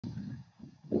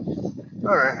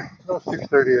All right, so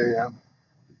 6:30 a.m.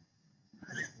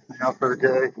 Now for the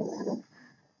day.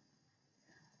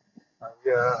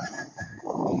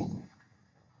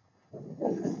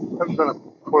 Haven't done a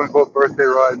quote-unquote birthday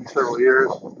ride in several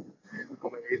years. My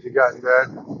age has gotten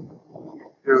bad.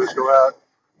 Do is go out,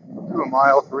 do a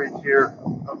mile for each year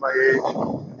of my age,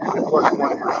 plus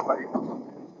one for somebody.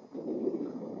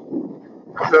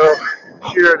 So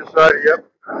this year I decided, yep,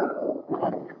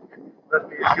 left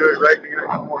me is good, right me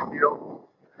no more field,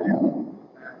 and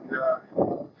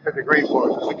hit the green for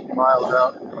it, 60 miles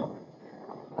out.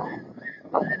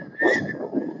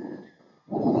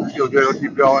 Feel good, I'll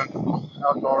keep going.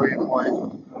 Out to Orient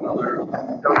point, another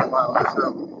 30 miles or so.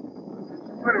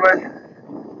 Anyway,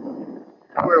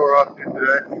 where we're off to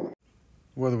today.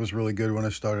 Weather was really good when I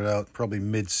started out, probably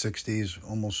mid-60s,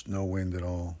 almost no wind at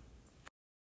all.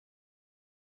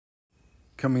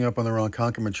 Coming up on the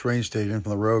Ronkonkoma train station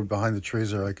from the road behind the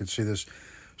trees there, I could see this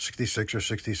 66 or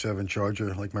 67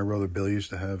 Charger like my brother Bill used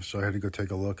to have, so I had to go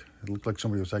take a look. It looked like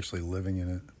somebody was actually living in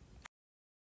it.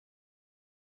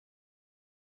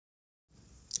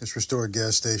 This restored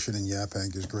gas station in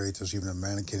Yaphank is great. There's even a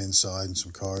mannequin inside and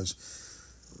some cars.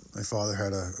 My father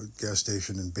had a gas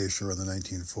station in Bayshore in the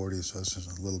 1940s, so this is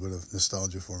a little bit of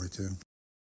nostalgia for me too.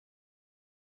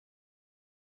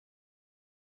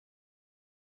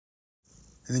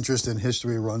 An interest in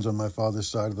history runs on my father's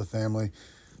side of the family.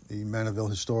 The Manorville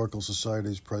Historical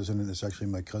Society's president is actually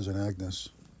my cousin Agnes.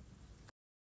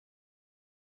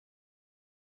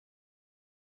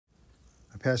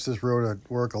 I pass this road at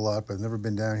work a lot, but I've never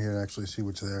been down here to actually see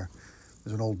what's there.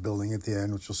 There's an old building at the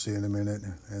end, which you'll see in a minute,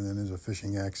 and then there's a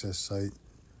fishing access site.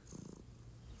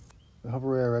 The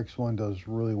Hover Air X1 does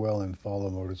really well in follow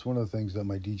mode. It's one of the things that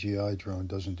my DJI drone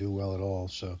doesn't do well at all,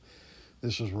 so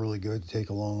this is really good to take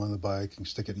along on the bike and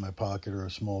stick it in my pocket or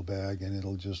a small bag, and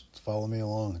it'll just follow me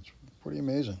along. It's pretty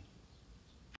amazing.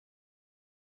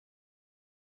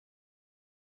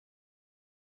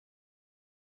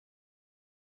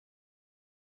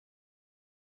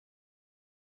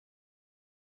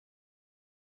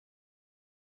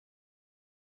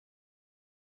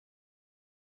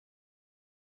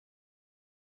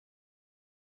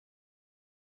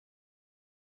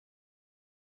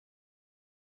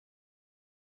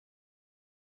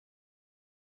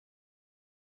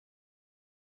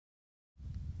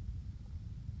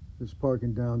 This park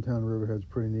in downtown Riverhead's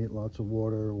pretty neat. Lots of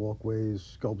water, walkways,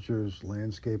 sculptures,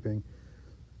 landscaping.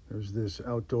 There's this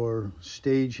outdoor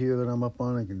stage here that I'm up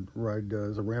on. I can ride,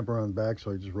 there's a ramp around the back, so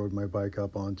I just rode my bike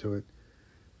up onto it.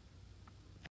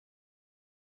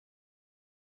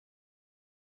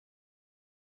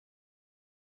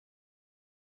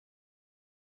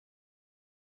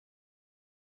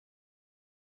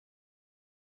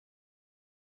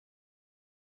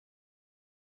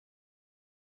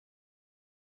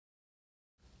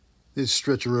 This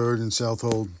stretch of road in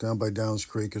Southold down by Downs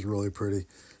Creek is really pretty.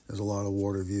 There's a lot of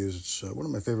water views. It's one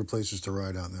of my favorite places to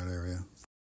ride out in that area.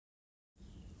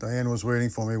 Diane was waiting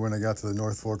for me when I got to the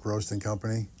North Fork Roasting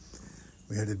Company.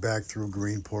 We headed back through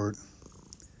Greenport,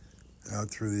 out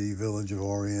through the village of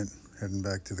Orient, heading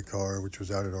back to the car, which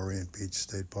was out at Orient Beach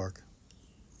State Park.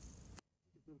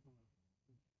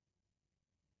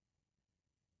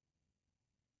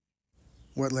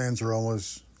 Wetlands are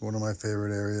always one of my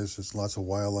favorite areas. There's lots of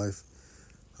wildlife.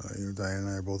 Diane and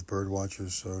I are both bird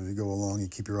watchers, so you go along, you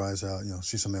keep your eyes out,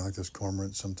 see something like this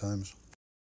cormorant sometimes.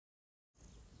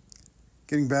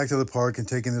 Getting back to the park and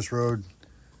taking this road,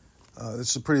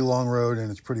 it's a pretty long road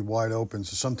and it's pretty wide open,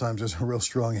 so sometimes there's a real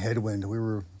strong headwind. We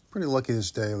were pretty lucky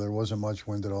this day. There wasn't much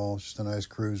wind at all. Just a nice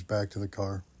cruise back to the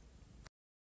car.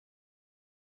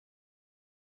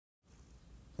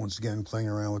 Once again, playing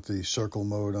around with the circle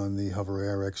mode on the Hover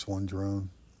Air X1 drone.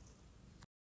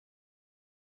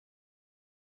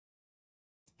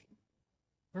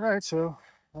 All right, so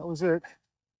that was it.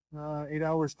 8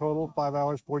 hours total, 5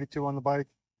 hours, 42 on the bike.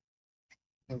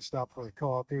 And stop for a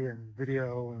coffee and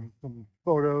video and some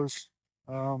photos.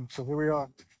 So here we are,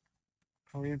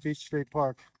 Orient Beach State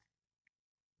Park.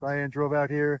 Diane drove out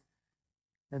here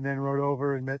and then rode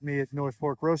over and met me at North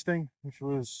Fork Roasting, which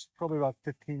was probably about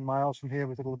 15 miles from here.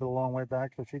 We took a little bit of a long way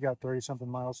back, so she got 30-something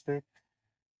miles too.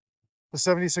 The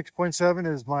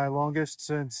 76.7 is my longest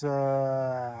since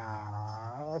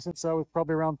I was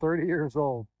probably around 30 years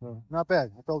old. So not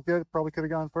bad. I felt good. Probably could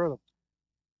have gone further.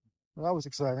 Well, that was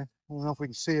exciting. I don't know if we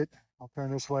can see it. I'll turn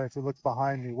this way. If you look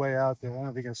behind me way out there, I don't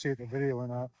know if you can see it in the video or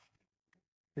not.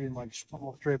 Pretty much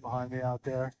almost straight behind me out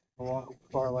there along the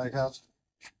Star Lighthouse.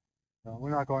 No,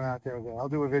 we're not going out there though. I'll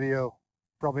do a video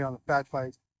probably on the Fat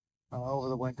Fight over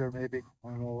the winter maybe,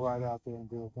 and we'll ride out there and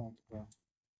do a thing. So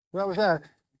that was that.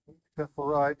 Successful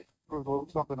ride. Proved a little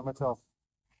something to myself.